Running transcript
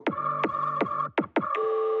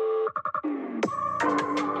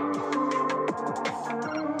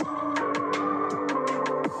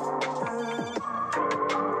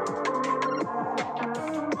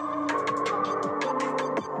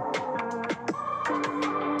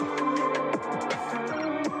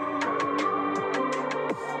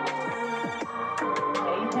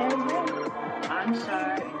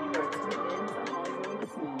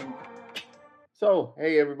Oh,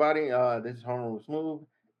 hey everybody. This is Honorable Smooth,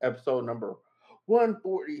 episode number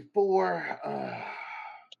 144.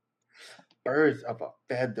 Birds of a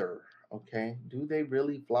feather. Okay. Do they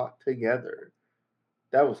really flock together?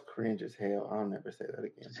 That was cringe as hell. I'll never say that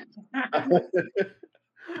again.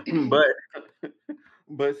 but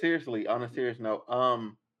but seriously, on a serious note,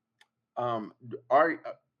 are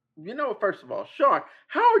first of all, Sean,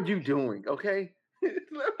 how are you doing? Okay.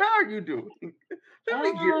 How are you doing? Let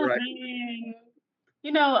me get Oh right. man.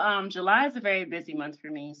 July is a very busy month for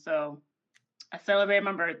me. So I celebrated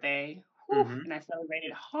my birthday. Whew, Mm-hmm. and I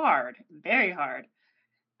celebrated hard, very hard.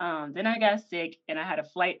 Then I got sick and I had a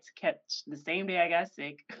flight to catch the same day I got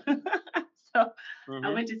sick. So I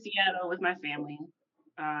Mm-hmm. went to Seattle with my family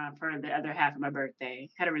for the other half of my birthday.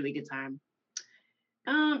 Had a really good time.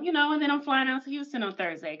 And then I'm flying out to Houston on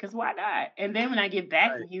Thursday because why not? And then when I get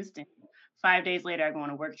back from Houston, 5 days later, I go on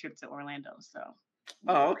a work trip to Orlando. So,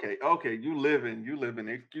 Oh, okay, okay. You living.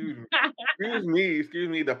 Excuse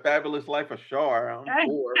me. The fabulous life of Shar. I'm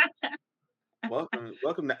poor.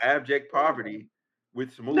 Welcome to abject poverty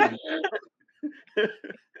with Smooth.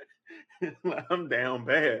 I'm down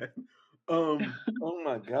bad. Oh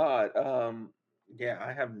my God. Yeah,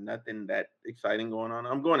 I have nothing that exciting going on.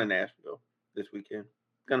 I'm going to Nashville this weekend.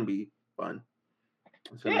 It's gonna be fun.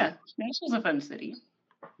 It's gonna be yeah, Nashville's a fun city.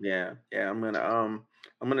 yeah. I'm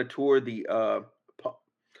gonna tour pu-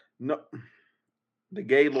 no the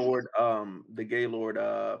Gaylord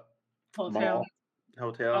Hotel. mall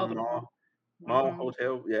hotel Oh, the mall. mall Mhm,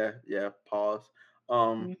 hotel. Yeah, pause.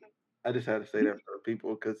 Um mhm. I just had to say that for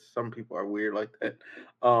people because some people are weird like that.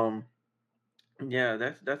 Um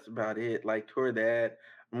yeah, that's about it. Like tour that.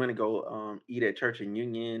 I'm gonna go eat at Church and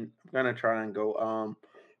Union. I'm gonna try and go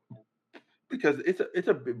because it's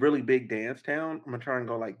a really big dance town. I'm gonna try and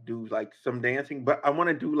go like do like some dancing, but I want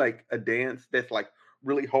to do like a dance that's like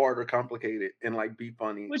really hard or complicated and like be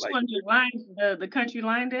funny. Which Like one? The country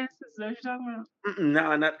line dance? Is that what you're talking about?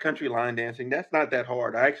 Nah, not country line dancing. That's not that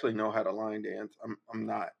hard. I actually know how to line dance. I'm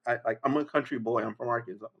not. I'm a country boy. I'm from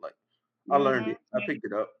Arkansas. Like I learned Mhm. it. I picked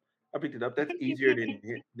it up. I picked it up. That's easier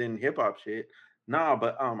than hip hop shit. Nah,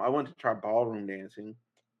 but I want to try ballroom dancing,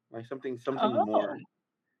 like something more. Oh,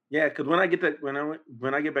 Yeah, because when I get back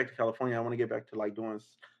to California, I want to get back to like doing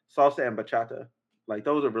salsa and bachata. Like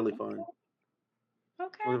those are really fun.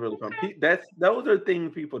 okay, Those are really fun. okay. Those are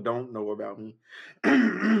things people don't know about me.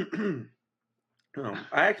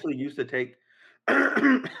 I actually used to take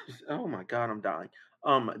oh my god, I'm dying.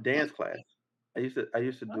 Dance class. I used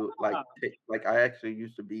to do like Oh, I actually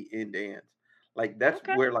used to be in dance. Like that's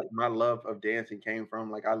okay. where like my love of dancing came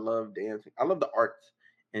from. Like I love dancing. I love the arts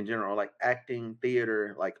in general, like acting,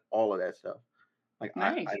 theater, like all of that stuff. Like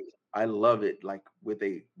Nice. I love it like with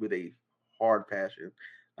a hard passion.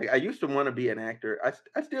 Like I used to want to be an actor.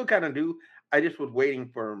 I still kind of do. I just was waiting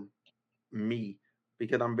for me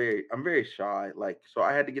because I'm very shy. Like so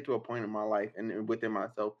I had to get to a point in my life and within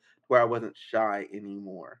myself where I wasn't shy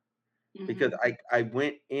anymore. Because Mhm. I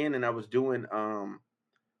went in and I was doing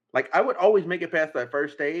like I would always make it past that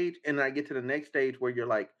first stage and then I get to the next stage where you're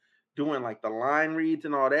like doing like the line reads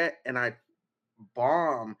and all that and I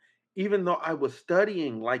bomb even though I was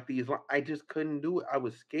studying like I just couldn't do it. I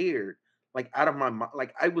was scared like out of my mind.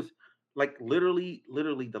 Like I was like literally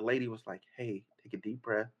the lady was like, "Hey, take a deep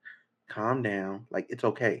breath, calm down. Like it's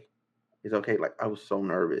okay. It's okay." Like I was so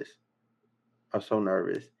nervous. I was so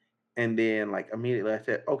nervous. And then like immediately I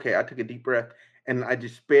said, "Okay." I took a deep breath and I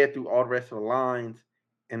just sped through all the rest of the lines.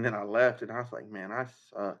 And then I left and I was like, "Man, I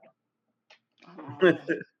suck." Oh,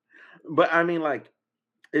 But I mean, like,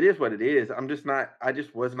 it is what it is. I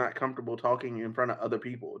just was not comfortable talking in front of other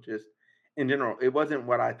people. Just in general, it wasn't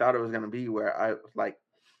what I thought it was going to be. Where I was like,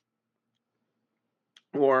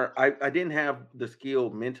 or I didn't have the skill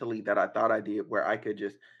mentally that I thought I did, where I could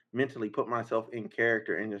just mentally put myself in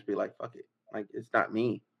character and just be like, fuck it. Like, it's not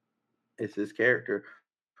me, it's this character.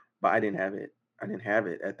 But I didn't have it. I didn't have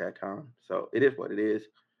it at that time. So it is what it is.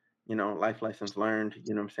 Life lessons learned,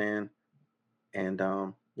 you know what I'm saying?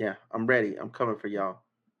 And yeah, I'm ready. I'm coming for y'all.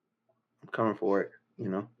 I'm coming for it, you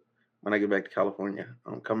know. When I get back to California,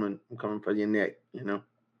 I'm coming for your neck.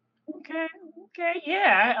 okay, okay.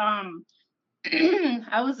 Yeah,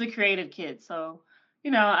 I was a creative kid, so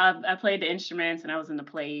I played the instruments and I was in the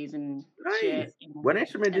plays and shit, Nice. What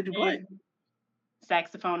instrument and did you play? then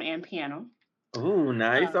saxophone and piano. Oh,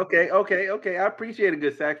 nice. Um, Okay. I appreciate a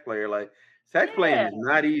good sax player. Like sax playing yeah, is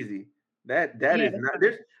not easy. That yeah, is not.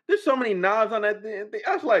 There's so many knobs on that thing.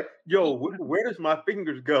 I was like, yo, where does my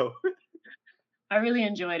fingers go? I really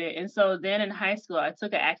enjoyed it. And so then in high school, I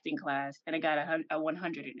took an acting class and I got a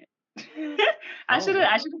 100 in it. I Oh should have,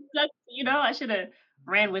 I wow. should have stuck, I should have.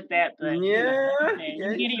 ran with that, but Yeah, you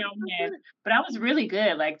yeah, you get in said your own head. something. But I was really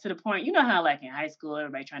good, like to the point, how like in high school,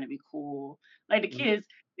 everybody trying to be cool. Like Mhm.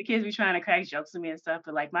 the kids be trying to crack jokes with me and stuff.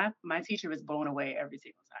 But like my teacher was blown away every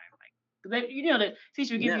single time. Like 'cause the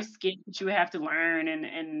teacher would give Yeah, you skits that you would have to learn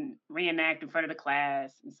and reenact in front of the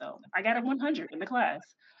class. And so I got a 100 in the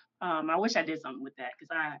class. I wish I did something with that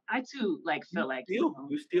because I too like feel like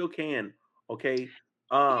you still can. Okay.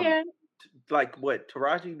 Um, yeah, like what?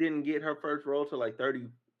 Taraji didn't get her first role till like 30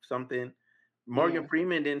 something. Morgan yeah.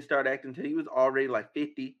 Freeman didn't start acting till he was already like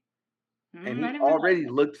 50, and I he didn't realize already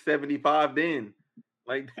that. looked 75 then.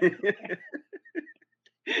 Like,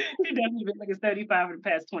 He definitely been like a 35 for the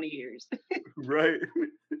past 20 years. right?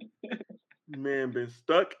 Man, been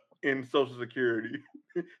stuck in Social Security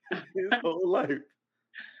his whole life.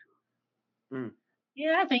 Mm.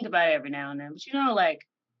 Yeah, I think about it every now and then, but like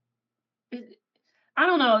it, I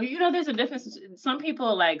don't know. There's a difference. Some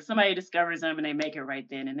people like somebody discovers them and they make it right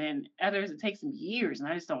then, and then others it takes them years, and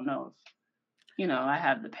I just don't know if I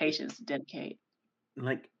have the patience to dedicate.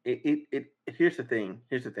 Like here's the thing.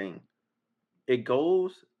 Here's the thing. It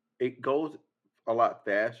goes it goes a lot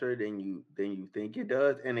faster than you think it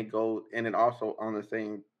does, and it also on the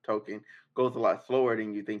same token goes a lot slower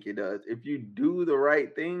than you think it does. If you do the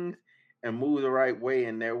right things and move the right way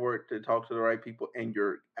and network to talk to the right people and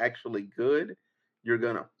you're actually good, you're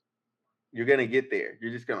gonna you're gonna get there.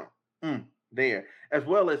 You're just gonna there. As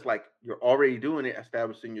well as like you're already doing it,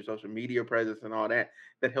 establishing your social media presence and all that.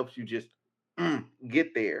 That helps you just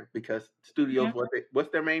get there because Yeah. studios what's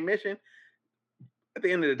their main mission? At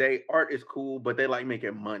the end of the day, art is cool, but they like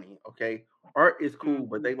making money. Okay, art is cool,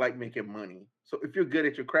 but Hmm. they like making money. So if you're good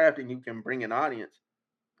at your craft and you can bring an audience,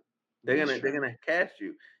 That's they're true. gonna cast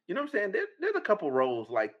you. You know what I'm saying? There's a couple roles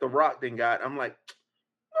like The Rock then got. I'm like,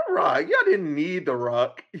 The Rock, y'all didn't need The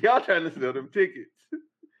Rock. Y'all trying to sell them tickets.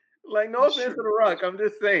 Like, no That's offense to true. The Rock, I'm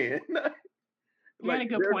just saying. You had Like, a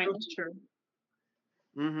good there's point. some, That's true.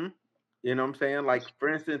 you know what I'm saying? Like, That's for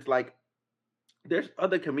true. instance, like there's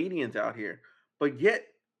other comedians out here, but yet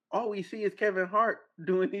all we see is Kevin Hart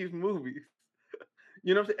doing these movies.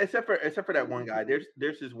 You know what I'm saying? Except for that one guy. Mhm.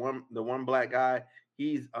 There's this one the one black guy.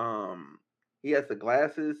 He's he has the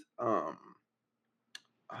glasses.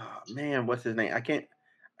 Man, what's his name? I can't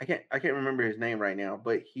remember his name right now,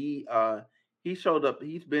 but he showed up.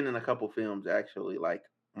 He's been in a couple films actually, like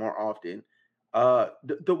more often.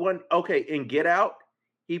 The one okay, in Get Out,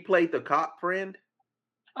 he played the cop friend.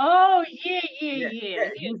 Oh yeah, yeah, Yeah, yeah. yeah,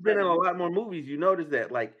 He is he's been in a funny. lot more movies. You notice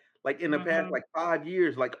that, like in the past, Hmm. like 5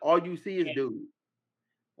 years, like all you see is Yeah, dude,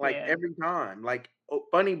 like yeah. every time, like oh,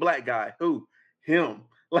 funny black guy, who him,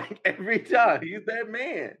 like every time he's Mhm. that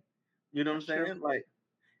man. You know what I'm That's true. saying? Like,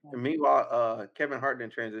 Yeah. and meanwhile, Kevin Hart then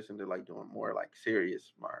transitioned to like doing more like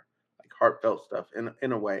serious, more like heartfelt stuff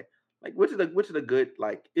in a way, like which is a good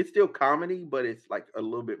like it's still comedy, but it's like a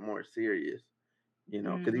little bit more serious. You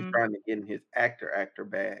know, because he's Hmm. trying to get in his actor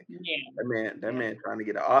bag. Yeah, That yeah. man trying to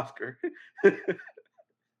get an Oscar.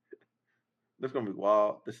 That's gonna be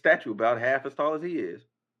wild. The statue about half as tall as he is.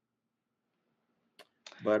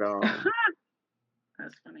 But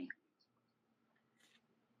That's funny.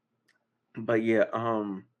 but yeah,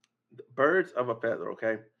 birds of a feather,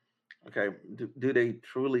 okay? Okay. Do they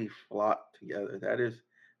truly flock together? That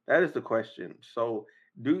is the question. So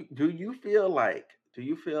do you feel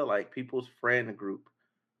like people's friend group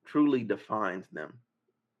truly defines them?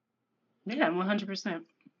 Yeah, 100%.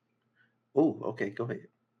 Oh, okay, go ahead.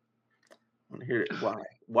 I want to hear it. Why?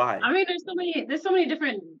 Why? I mean, there's so many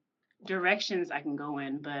different directions I can go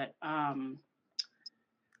in, but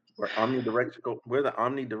We're the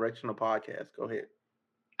omnidirectional podcast. Go ahead.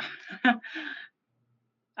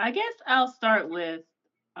 I guess I'll start with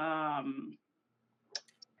um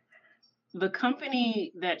the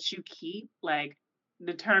company that you keep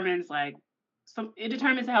determines it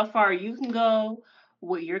determines how far you can go,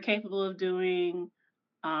 what you're capable of doing,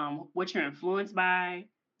 what you're influenced by.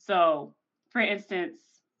 So, for instance,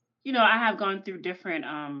 I have gone through different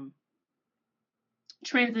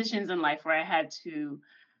transitions in life where I had to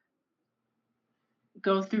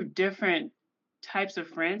go through different types of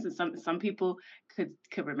friends, and some people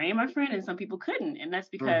could remain my friend, and some people couldn't, and that's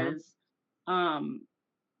Mhm. because um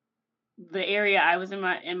the area I was in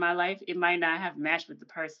my life, it might not have matched with the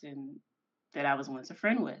person that I was once a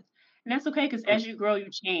friend with. And that's okay because Mm, as you grow, you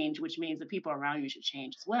change, which means the people around you should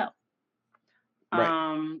change as well. right.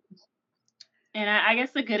 Um, and I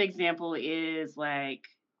guess a good example is like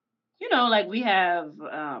we have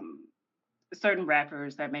certain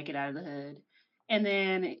rappers that make it out of the hood. And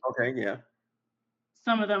then Okay, yeah.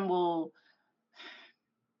 some of them will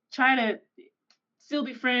try to still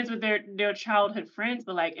be friends with their childhood friends,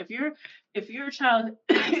 but like if your child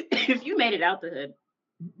if you made it out the hood,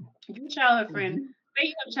 your childhood friend, Mhm. say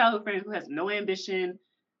you have a childhood friend who has no ambition,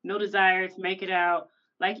 no desire to make it out.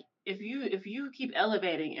 Like if you keep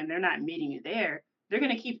elevating and they're not meeting you there, they're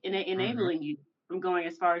gonna keep Mhm. enabling you from going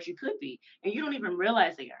as far as you could be, and you don't even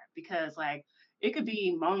realize they are because like it could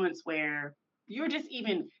be moments where you're just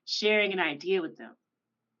even sharing an idea with them,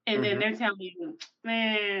 and then Mhm. they're telling you,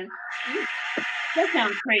 man, you that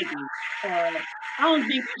sounds crazy, or I don't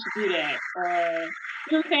think you should do that, or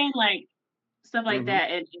you know what I'm saying, like stuff like Mhm.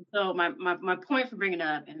 that. And so my point for bringing it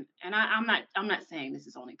up, and I'm not saying this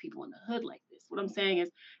is only people in the hood like this. What I'm saying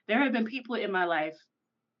is there have been people in my life,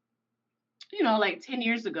 like 10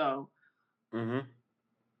 years ago, Mhm.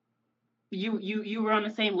 you were on the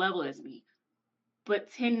same level as me.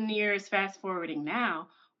 But 10 years fast forwarding now,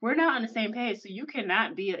 we're not on the same page. So you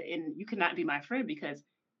cannot be my friend because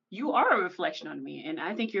you are a reflection on me. And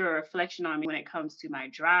I think you're a reflection on me when it comes to my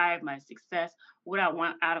drive, my success, what I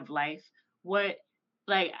want out of life. What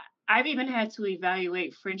like I've even had to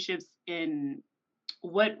evaluate friendships in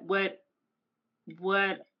what what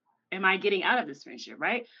am I getting out of this friendship,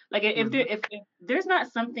 right? Like Mhm. if there's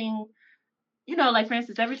not something, like for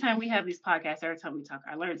instance, every time we have these podcasts, every time we talk,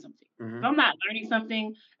 I learn something. If Mhm. I'm not learning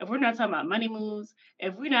something, if we're not talking about money moves,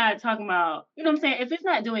 if we're not talking about, what I'm saying, if it's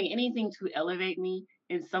not doing anything to elevate me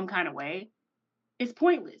in some kind of way, it's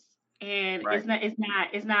pointless. And Right.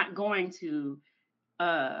 it's not going to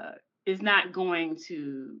uh it's not going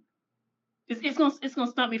to it's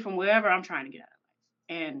gonna stop me from wherever I'm trying to get out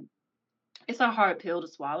of life. And it's a hard pill to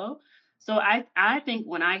swallow. So I think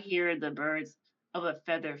when I hear the birds of a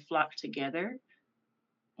feather flock together,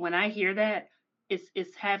 when I hear that,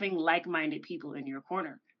 it's having like-minded people in your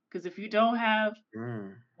corner. Because if you don't have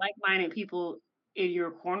Mm. like-minded people in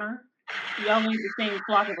your corner, y'all ain't the same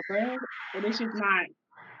flock of a bird, and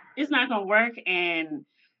it's not gonna work. And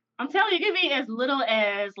I'm telling you, it could be as little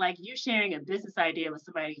as like you sharing a business idea with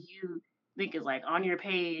somebody you think is like on your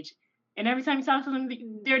page, and every time you talk to them,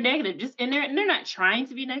 they're negative. Just and they're not trying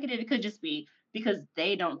to be negative. It could just be because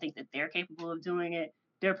they don't think that they're capable of doing it.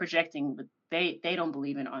 They're projecting, but they don't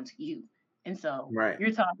believe it onto you. And so Right.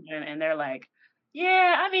 you're talking to them, and they're like,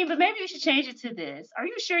 "Yeah, I mean, but maybe you should change it to this. Are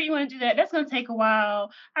you sure you want to do that? That's going to take a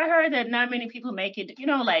while. I heard that not many people make it.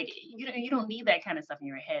 Like you don't need that kind of stuff in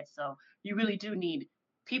your head. So you really do need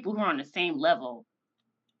people who are on the same level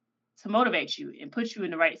to motivate you and put you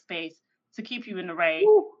in the right space to keep you in the right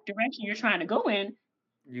Woo. direction you're trying to go in.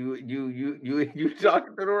 You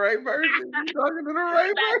talking to the right person. You talking to the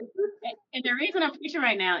right person. And the reason I'm preaching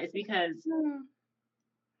right now is because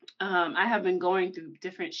I have been going through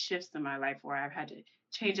different shifts in my life where I've had to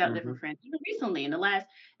change out different Mhm. friends. Even recently, in the last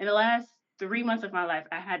 3 months of my life,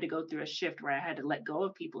 I had to go through a shift where I had to let go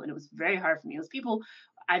of people, and it was very hard for me. It was people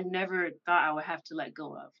I never thought I would have to let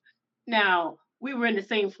go of. Now, we were in the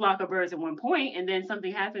same flock of birds at one point, and then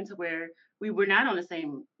something happened to where we were not on the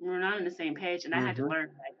same page, and I had to Mhm. learn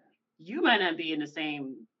like you might not be in the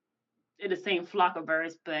same flock of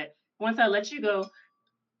birds, but once I let you go,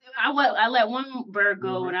 I let one bird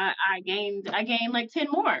go, Mhm. and I gained like 10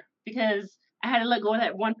 more because I had to let go of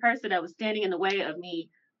that one person that was standing in the way of me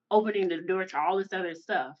opening the door to all this other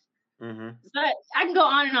stuff. Mhm. So I can go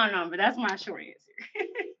on and on and on, but that's my short answer.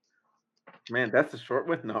 Man, that's a short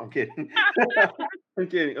one. No, I'm kidding. I'm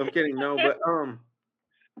kidding. I'm kidding.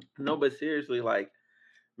 No, but seriously, like,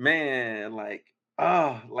 man, like,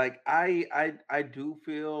 like I do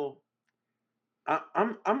feel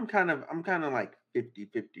I'm kind of like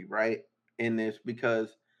 50-50, right? In this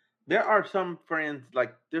because there are some friends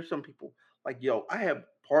like there's some people like yo, I have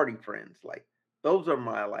party friends. Like those are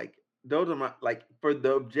my like for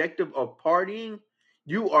the objective of partying,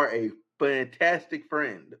 you are a fantastic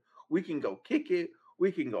friend. We can go kick it,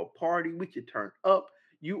 we can go party, we can turn up.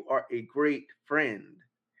 You are a great friend.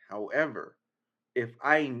 However, if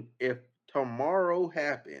tomorrow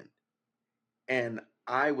happened and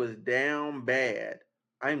I was down bad,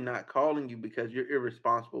 I'm not calling you because you're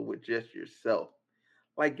irresponsible with just yourself.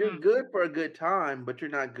 Like you're Mm, good for a good time, but you're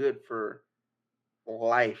not good for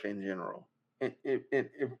life in general. And if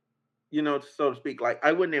so to speak, like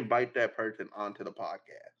I wouldn't invite that person onto the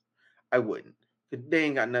podcast. I wouldn't. 'Cause they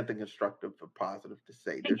ain't got nothing constructive or positive to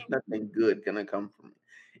say. There's nothing good gonna come from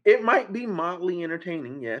it. It might be mildly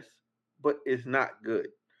entertaining, yes, but it's not good.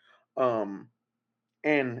 Um,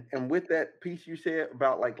 and with that piece you said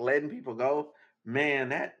about like letting people go, man,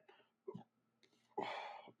 that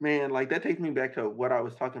man, like that takes me back to what I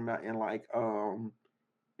was talking about in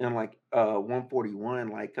 141,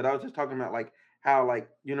 like cuz I was just talking about like how like,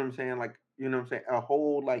 you know what I'm saying, like, you know what I'm saying, a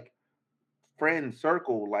whole like friend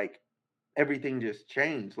circle, like everything just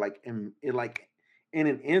changed in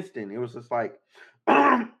an instant. It was just like,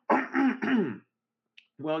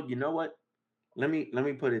 well, you know what? Let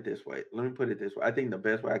me put it this way. Let me put it this way. I think the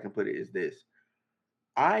best way I can put it is this.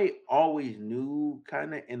 I always knew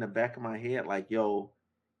kind of in the back of my head, like, yo,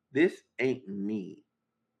 this ain't me.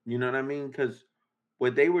 You know what I mean? Because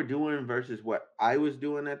what they were doing versus what I was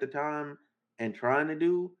doing at the time and trying to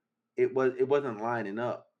do, it wasn't lining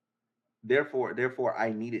up. Therefore,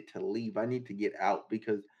 I needed to leave. I need to get out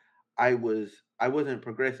because I wasn't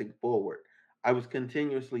progressing forward. I was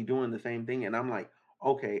continuously doing the same thing, and I'm like,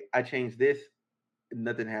 okay, I changed this,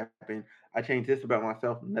 nothing happened. I changed this about myself,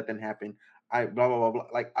 nothing happened. I blah blah blah blah.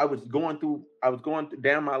 Like I was going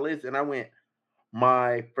down my list, and I went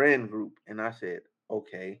my friend group, and I said,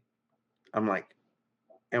 okay. I'm like,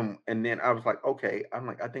 and then I was like, okay, I'm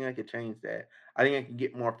like, I think I could change that. I think I can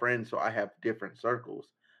get more friends so I have different circles.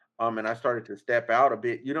 And I started to step out a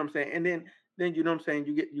bit, you know what I'm saying? And then you know what I'm saying,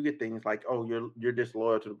 you get things like, oh, you're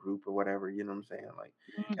disloyal to the group or whatever, you know what I'm saying? Like,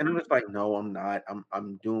 and I'm Mhm. just like, no, I'm not.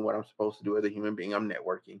 I'm doing what I'm supposed to do as a human being. I'm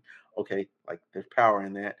networking. Okay, like there's power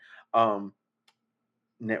in that. Um,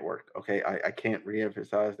 network. Okay, I can't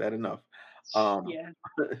reemphasize that enough. Um Yeah.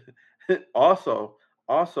 also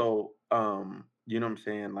you know what I'm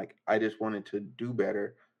saying, like I just wanted to do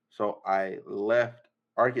better, so I left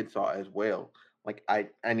Arkansas as well. Like I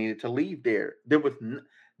needed to leave there.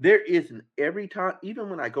 There isn't, every time, even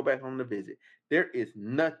when I go back home to visit, there is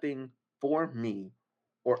nothing for me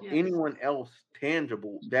or Yes. anyone else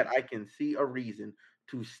tangible that I can see a reason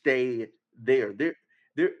to stay there. There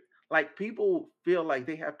like people feel like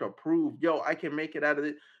they have to prove, yo, I can make it out of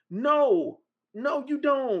it. No, no, you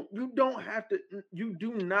don't. You don't have to. You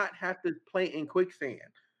do not have to play in quicksand,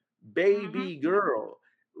 Mhm. baby girl.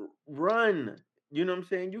 Run. You know what I'm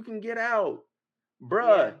saying? You can get out,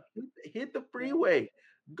 Yeah. bruh. Hit the Yeah. freeway.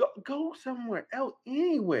 Go somewhere else,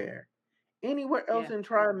 anywhere else, Yeah. and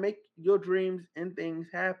try and make your dreams and things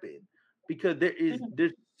happen. Because Mhm.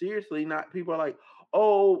 there's seriously not, people are like,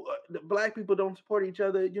 oh, the black people don't support each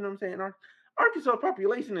other. You know what I'm saying? Arkansas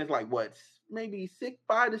population is like what, maybe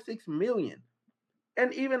 5 to 6 million,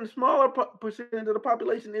 and even a smaller percentage of the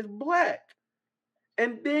population is black.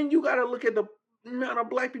 And then you got to look at the amount of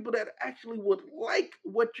black people that actually would like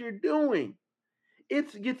what you're doing.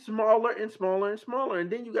 It gets smaller and smaller and smaller. And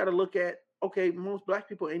then you got to look at, okay, most black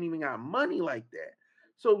people ain't even got money like that.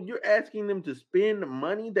 So you're asking them to spend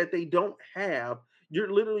money that they don't have.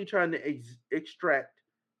 You're literally trying to extract,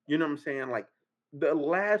 you know what I'm saying, like the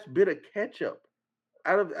last bit of ketchup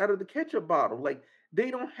out of the ketchup bottle. Like they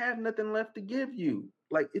don't have nothing left to give you.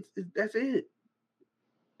 Like it's that's it.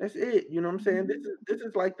 That's it. You know what I'm saying? Mhm. This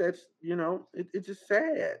is like, that's, it's just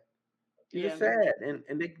sad. It's just Yeah. sad, and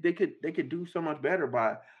they could do so much better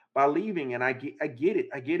by leaving. And I get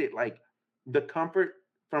it. Like the comfort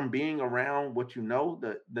from being around what you know,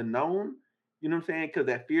 the known. You know what I'm saying? Because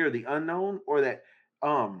that fear of the unknown, or that,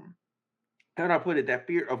 um how do I put it? That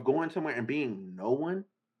fear of going somewhere and being no one,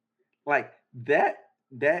 like that.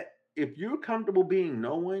 If you're comfortable being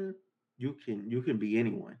no one, you can be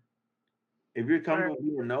anyone. If you're Or comfortable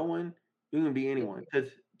being no one, you can be yeah. anyone,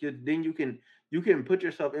 because then you can put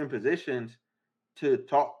yourself in positions to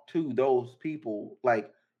talk to those people,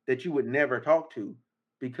 like, that you would never talk to,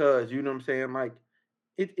 because you know what I'm saying, like,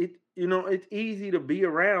 it's easy to be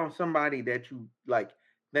around somebody that you like,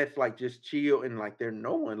 that's like just chill, and like they're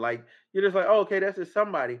no one, like you're just like, oh, okay, that's just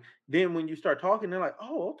somebody. Then when you start talking, they're like,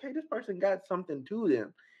 oh, okay, this person got something to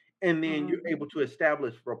them, and then you're Mhm. able to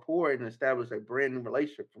establish rapport and establish a brand new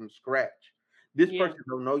relationship from scratch. This Yeah. person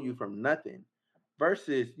don't know you from nothing,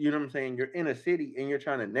 versus, you know what I'm saying, you're in a city and you're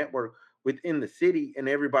trying to network within the city, and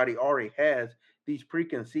everybody already has these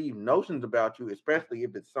preconceived notions about you, especially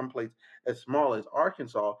if it's someplace as small as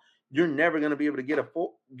Arkansas. You're never going to be able to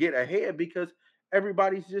get ahead, because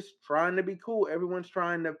everybody's just trying to be cool. Everyone's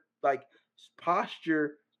trying to, like,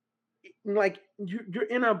 posture, like you're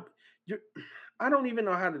in a you're I don't even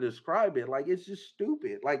know how to describe it. Like, it's just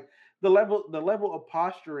stupid. Like the level of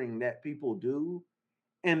posturing that people do,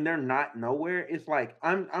 and they're not nowhere. It's like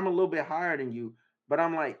I'm a little bit higher than you, but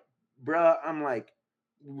I'm like, bruh, I'm like,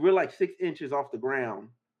 we're like 6 inches off the ground.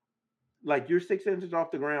 Like, you're 6 inches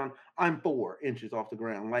off the ground, I'm 4 inches off the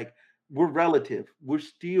ground. Like, we're relative. We're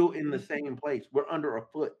still in the Mhm. same place. We're under a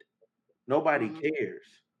foot. Nobody Mhm. cares.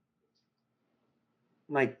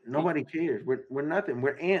 Like, Yeah. nobody cares. We're nothing.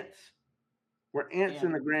 We're ants. We're ants Yeah.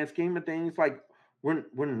 in the grand scheme of things. Like, we're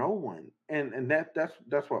no one. And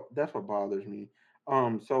that's what bothers me.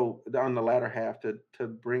 So on the latter half,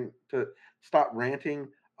 to stop ranting.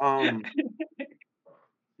 Um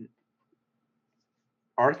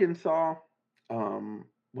Arkansas, um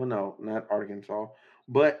Well, no, not Arkansas,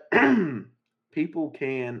 but people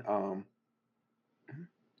can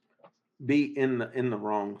be in the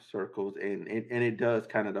wrong circles, and it does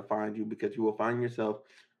kind of define you because you will find yourself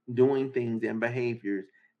doing things and behaviors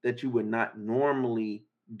that you would not normally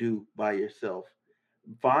do by yourself.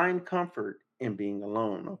 Find comfort in being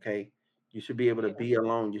alone, okay? You should be able to Yeah, be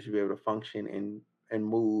alone. You should be able to function and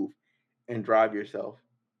move and drive yourself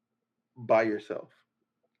by yourself.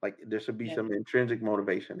 Like there should be yeah. some intrinsic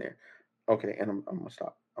motivation there. Okay, and I'm gonna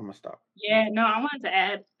stop. I'm gonna stop. Yeah, no, I wanted to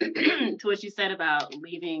add to what you said about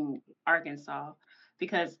leaving Arkansas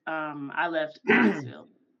because I left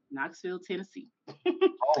Knoxville, Tennessee.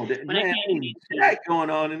 Oh, When I man, came to ain't DC, jack going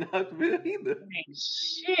on in Knoxville either. there ain't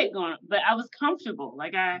shit going on, but I was comfortable.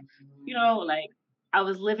 Like like I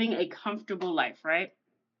was living a comfortable life, right?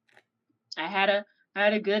 I had a I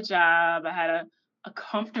had a good job. I had a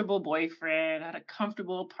comfortable boyfriend. I had a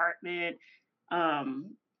comfortable apartment.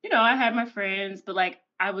 I had my friends, but like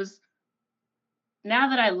I was now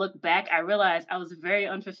that I look back, I realize I was very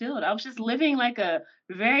unfulfilled. I was just living like a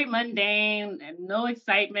very mundane and no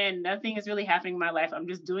excitement. Nothing is really happening in my life. I'm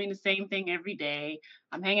just doing the same thing every day.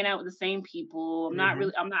 I'm hanging out with the same people.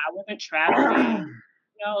 Mhm. I wasn't traveling.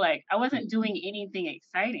 Like I wasn't doing anything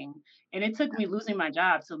exciting. And it took me losing my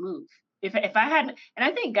job to move. If I hadn't, and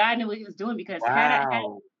I think God knew what he was doing because had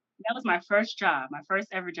Wow. that was my first job, my first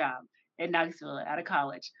ever job in Knoxville out of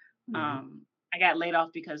college. Mhm, Um, I got laid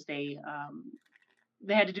off because they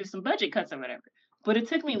had to do some budget cuts or whatever. But it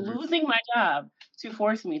took me mhm. losing my job to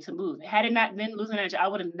force me to move. Had it not been losing that job, I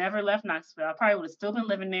would have never left Knoxville. I probably would have still been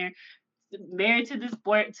living there, married to this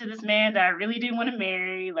boy, to this man that I really didn't want to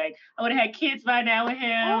marry. Like I would have had kids by now with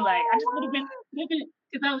him. Like I Oh, just would have been living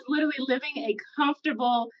because I was literally living a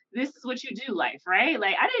comfortable. This is what you do life, right?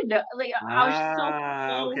 Like I didn't know. Like what? I was so Ah,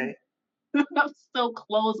 close. okay, I was so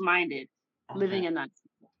close minded okay. living in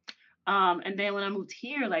Knoxville. And then when I moved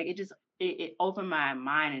here, like it opened my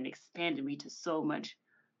mind and expanded me to so much.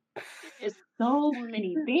 It's so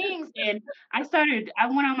many things. And I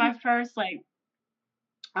went on my first like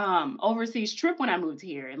overseas trip when I moved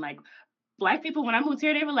here. And like black people when I moved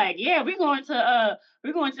here, they were like, yeah, we're going to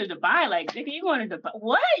Dubai. Like, nigga, you going to Dubai?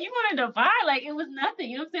 What? You going to Dubai? Like it was nothing.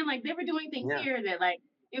 You know what I'm saying? Like they were doing things Yeah. here that like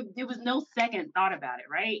it was no second thought about it,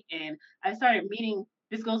 right? And I started meeting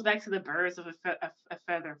this goes back to the birds of a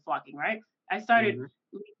feather flocking, right? I started Mhm,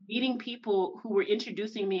 meeting people who were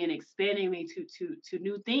introducing me and expanding me to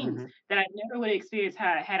new things mhm, that I never would have experienced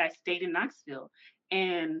had I stayed in Knoxville.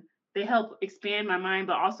 And they help expand my mind,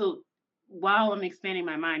 but also while I'm expanding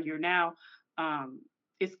my mind, um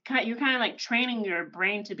you're kind of like training your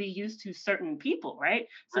brain to be used to certain people, right?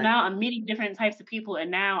 So right. now I'm meeting different types of people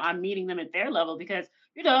and now I'm meeting them at their level because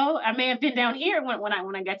I may have been down here when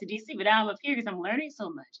I got to DC, but now I'm up here because I'm learning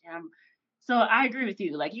so much. So I agree with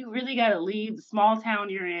you. Like you really gotta leave the small town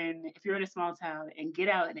you're in, if you're in a small town, and get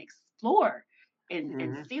out and explore and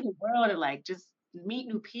Mhm. see the world and like just meet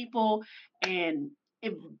new people. And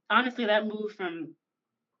it honestly that move from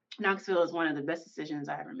Knoxville is one of the best decisions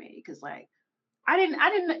I ever made because like I didn't,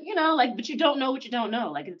 like, but you don't know what you don't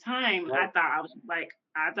know. Like at the time, Right.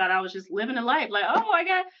 I thought I was just living a life. Like, oh, I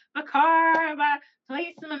got my car, my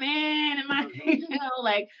place, and my man, and my, Mhm.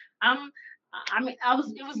 like, I'm. I mean,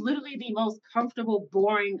 It was literally the most comfortable,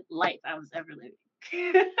 boring life I was ever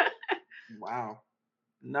living. Wow.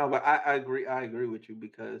 No, but I agree. I agree with you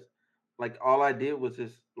because, like, all I did was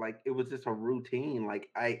just like it was just a routine.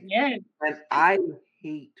 Yeah. I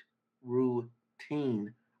hate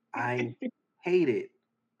routine. I hate it.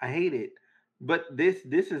 I hate it. But this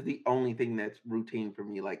is the only thing that's routine for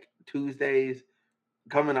me. Like Tuesdays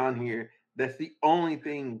coming on here, that's the only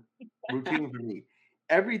thing routine for me.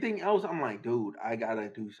 Everything else, I'm like, dude, I gotta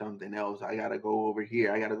do something else. I gotta go over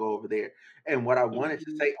here. I gotta go over there. And what I wanted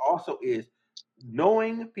to Mhm. say also is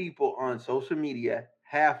knowing people on social media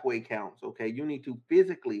halfway counts. Okay. You need to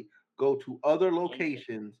physically go to other Yeah.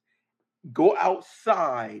 locations, go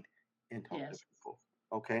outside and talk to Yes. people.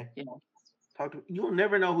 Okay. Yeah. You'll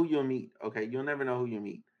never know who you'll meet. Okay. You'll never know who you'll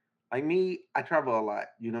meet. Like me, I travel a lot.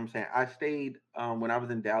 You know what I'm saying? I stayed when I was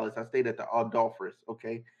in Dallas, I stayed at the Adolphus.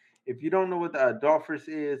 Okay. If you don't know what the Adolphus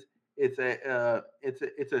is, it's a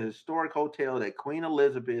historic hotel that Queen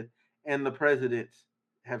Elizabeth and the presidents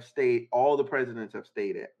have stayed, all the presidents have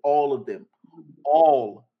stayed at. Mhm.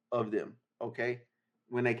 All of them, okay,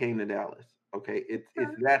 when they came to Dallas. Okay. It's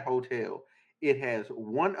that hotel. It has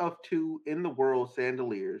one of two in the world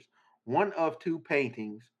chandeliers, one of two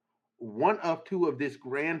paintings, one of two of this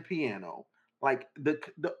grand piano. Like the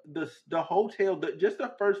hotel, just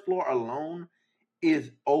the first floor alone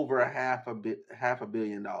is over half a $1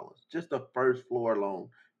 billion. Just the first floor alone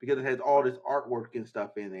because it has all this artwork and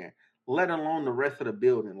stuff in there. Let alone the rest of the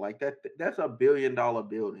building. Like that's a $1 billion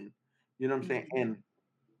building. You know what I'm saying? Mhm. And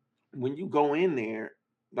when you go in there,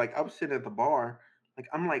 like I was sitting at the bar, like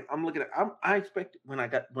I'm looking at I expect when I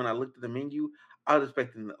looked at the menu, I was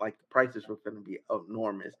expecting that like the prices were going to be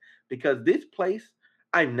enormous because this place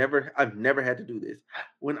I've never had to do this.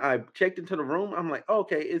 When I checked into the room, I'm like, oh,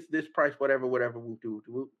 okay, it's this price, whatever, whatever. Whoop, whoop,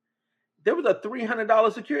 whoop. There was a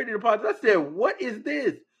 $300 security deposit. I said, what is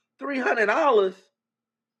this? $300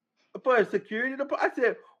 for a security deposit? I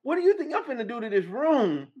said, what do you think I'm finna do to this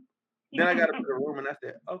room? Then I got to the room and I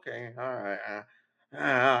said, okay, all right, all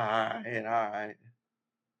right, all right,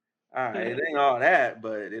 all right. It ain't all that,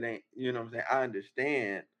 but it ain't, you know what I'm saying? I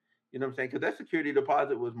understand, you know what I'm saying? Because that security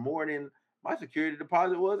deposit was more than my security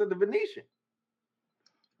deposit was at the Venetian.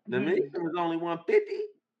 The Mm. Venetian was only 150,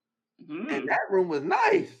 and Mm. that room was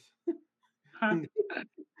nice. Huh.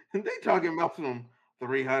 And they talking about some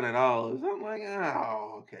 $300. I'm like,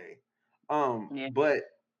 oh, okay. Yeah. But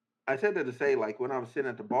I said that to say, like, when I was sitting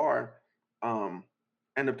at the bar, um,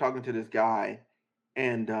 ended up talking to this guy,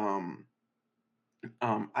 and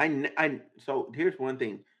so here's one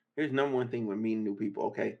thing. Here's number one thing with meeting new people.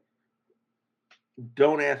 Okay,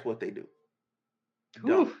 don't ask what they do.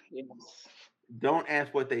 Don't Whew. Yes. don't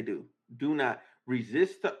ask what they do. Do not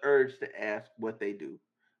resist the urge to ask what they do,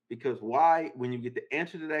 because why? When you get the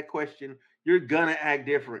answer to that question, you're gonna act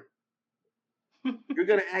different. You're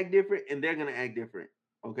gonna act different, and they're gonna act different.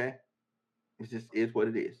 Okay, it just is what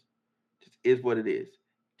it is. Just is what it is.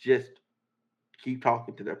 Just keep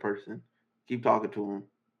talking to that person. Keep talking to them.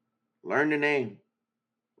 Learn the name.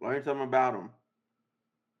 Learn something about them.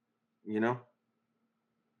 You know,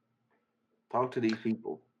 talk to these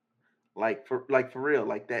people. Like for real.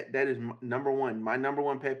 Like that is number one. My number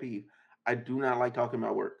one pet peeve. I do not like talking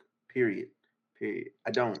about work. Period. Period.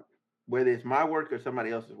 I don't. Whether it's my work or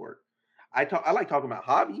somebody else's work. I like talking about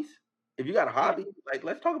hobbies. If you got a Yeah. hobby, like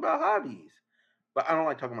let's talk about hobbies. But I don't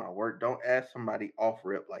like talking about work. Don't ask somebody off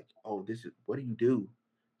rip like, "Oh, this is what do you do?"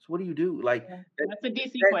 So what do you do? Like Yeah. that That's a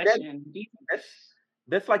DC that question. DC. that's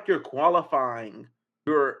that's like you're qualifying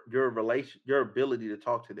your relation your ability to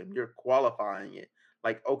talk to them. You're qualifying it.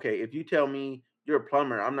 Like, okay, if you tell me you're a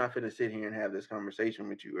plumber, I'm not gonna sit here and have this conversation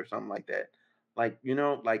with you or something like that. Like,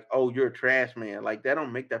 like, oh, you're a trash man. Like that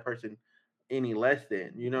don't make that person any less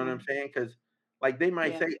than. You know what I'm Mhm. saying? Because like they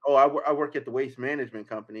might Yeah. say, oh, I work at the waste management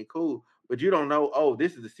company. Cool. But you don't know, oh,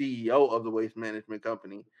 this is the CEO of the waste management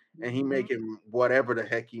company and he Mhm. making whatever the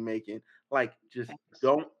heck he making. Like, just Facts.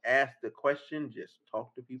 don't ask the question. Just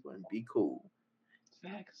talk to people and be cool.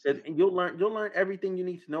 Facts. And you'll learn everything you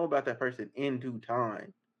need to know about that person in due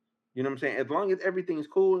time. You know what I'm saying? As long as everything's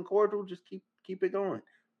cool and cordial, just keep it going.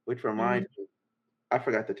 Which Mhm. reminds me, I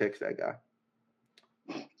forgot to text that guy.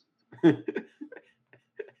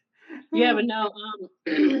 Yeah, but no,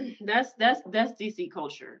 that's DC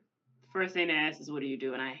culture. First thing they ask is, "What do you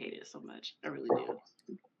do?" And I hate it so much. I really do.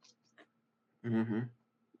 Hmm.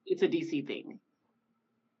 It's a DC thing.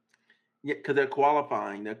 Yeah, because they're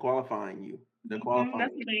qualifying. They're qualifying you. They're That's qualifying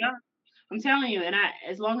what you. they are. I'm telling you, and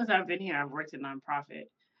as long as I've been here, I've worked in nonprofit,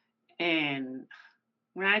 and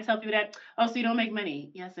when I tell people that, oh, so you don't make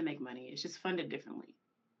money? Yes, I make money. It's just funded differently.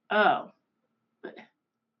 Oh, but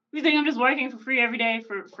you think I'm just working for free every day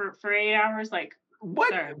for 8 hours? Like, What,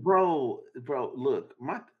 sir. bro? Look,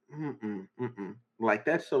 like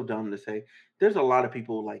that's so dumb to say. There's a lot of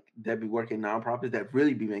people like that be working nonprofits that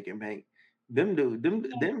really be making bank. Them do them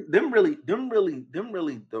really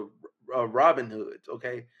the Robin Hoods.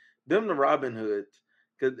 Okay, them the Robin Hoods.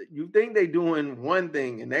 Cause you think they doing one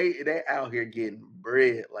thing and they out here getting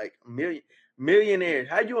bread like millionaires.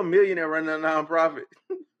 How you a millionaire running a nonprofit?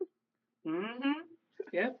 Mm-hmm.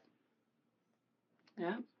 Yep.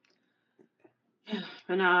 Yeah. Yeah.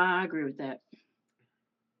 And I agree with that.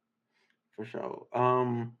 For sure.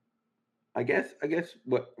 I guess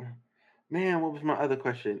what man, what was my other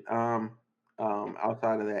question?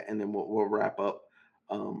 Outside of that, and then we'll wrap up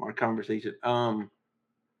our conversation.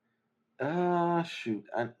 Shoot,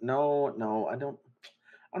 no, I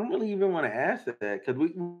don't really even want to ask that because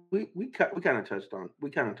we kind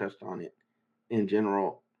of touched on it in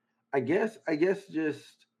general. I guess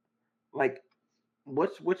just like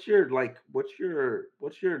what's your like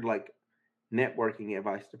networking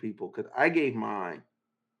advice to people? Because I gave mine.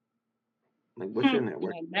 Like, what's your Yeah,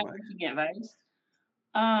 networking advice? networking advice.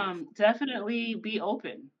 Yes. Definitely be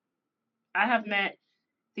open. I have met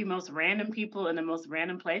the most random people in the most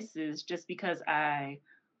random places just because I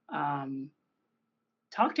um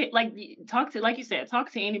talk to like you said,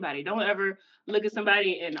 talk to anybody. Don't ever look at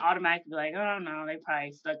somebody and automatically be like, oh no, they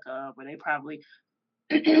probably stuck up or they probably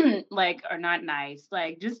like are not nice.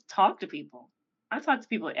 Like just talk to people. I talk to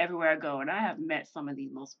people everywhere I go, and I have met some of the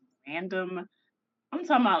most random. I'm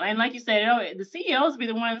talking about, and like you said, the CEOs be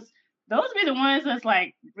the ones. Those be the ones that's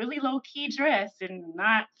like really low key dressed and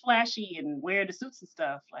not flashy and wear the suits and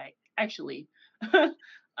stuff. Like actually,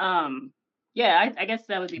 um, yeah, I guess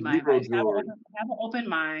that would be my Zero advice. jewelry. Have an open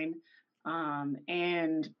mind,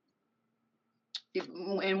 and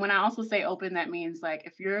and when I also say open, that means like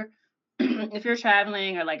if you're if you're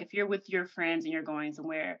traveling or like if you're with your friends and you're going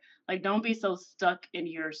somewhere, like don't be so stuck in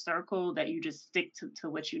your circle that you just stick to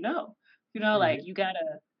what you know. You know, Mhm. like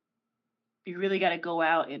you really gotta go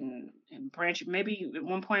out and branch. Maybe at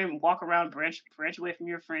one point walk around, branch away from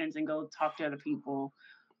your friends and go talk to other people.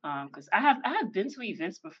 Because I have been to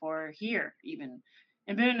events before here even,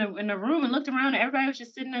 and been in a room and looked around and everybody was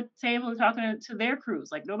just sitting at the table and talking to their crews.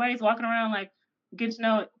 Like nobody's walking around like getting to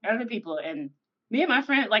know other people. And me and my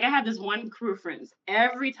friend, like I have this one crew of friends.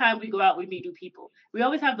 Every time we go out, we meet new people. We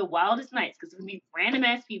always have the wildest nights because we meet random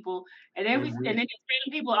ass people and Mhm. then these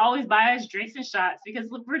random people always buy us drinks and shots because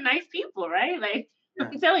look, we're nice people, right? Like Yeah.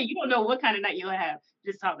 I'm telling you, you don't know what kind of night you'll have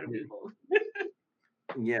just talking to Yeah. people.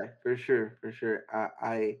 Yeah, for sure, for sure.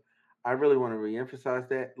 I really want to reemphasize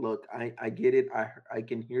that. Look, I get it. I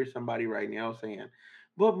can hear somebody right now saying,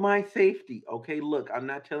 "But my safety." Okay, look, I'm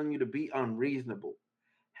not telling you to be unreasonable.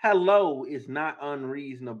 Hello is not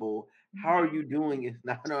unreasonable. How are you doing is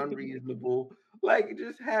not unreasonable. Like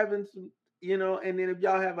just having some, and then if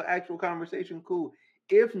y'all have an actual conversation, cool.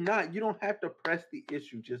 If not, you don't have to press the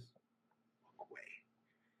issue. Just walk away.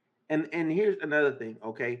 And here's another thing,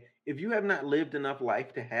 okay? If you have not lived enough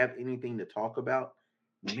life to have anything to talk about,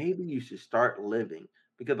 maybe you should start living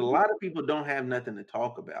because a lot of people don't have nothing to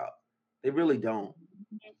talk about. They really don't.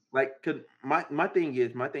 Like, cause my thing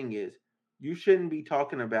is, you shouldn't be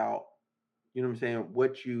talking about, you know what I'm saying,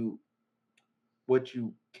 what you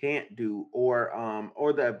can't do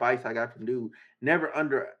or the advice I got from dude. Never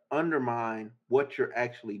undermine what you're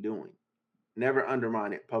actually doing. Never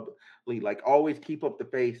undermine it publicly. Like always keep up the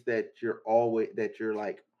face that you're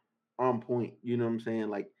like on point. You know what I'm saying?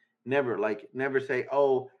 Like never say,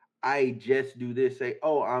 "Oh, I just do this." Say,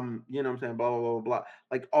 "Oh, you know what I'm saying, blah blah blah blah." Blah.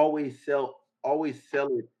 Like always sell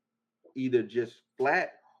it either just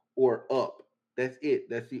flat or up. That's it.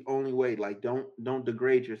 That's the only way. Like don't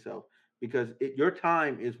degrade yourself because your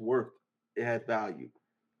time is worth it has value.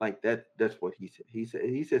 Like that's what he said.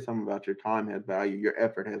 He said something about your time has value, your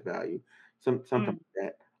effort has value. Something Mm. like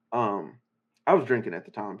that. I was drinking at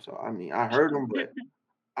the time, so I mean I heard him, but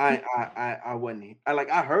I wasn't.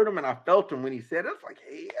 I heard him and I felt him when he said it. I was like,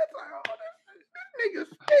 hey, that's like, oh,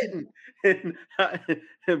 this nigga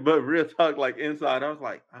spitting. But real talk, like inside, I was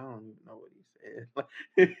like, I don't even know what he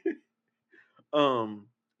said. um,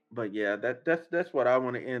 but yeah, that's what I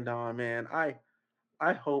want to end on, man. I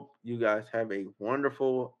hope you guys have a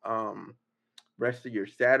wonderful rest of your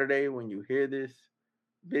Saturday when you hear this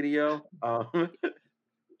video.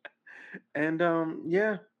 And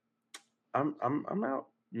yeah, I'm out.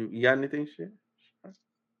 You got anything, shit?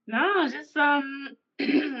 No, just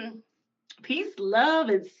peace, love,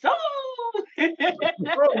 and soul.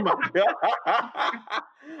 Oh my god.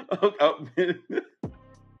 Okay.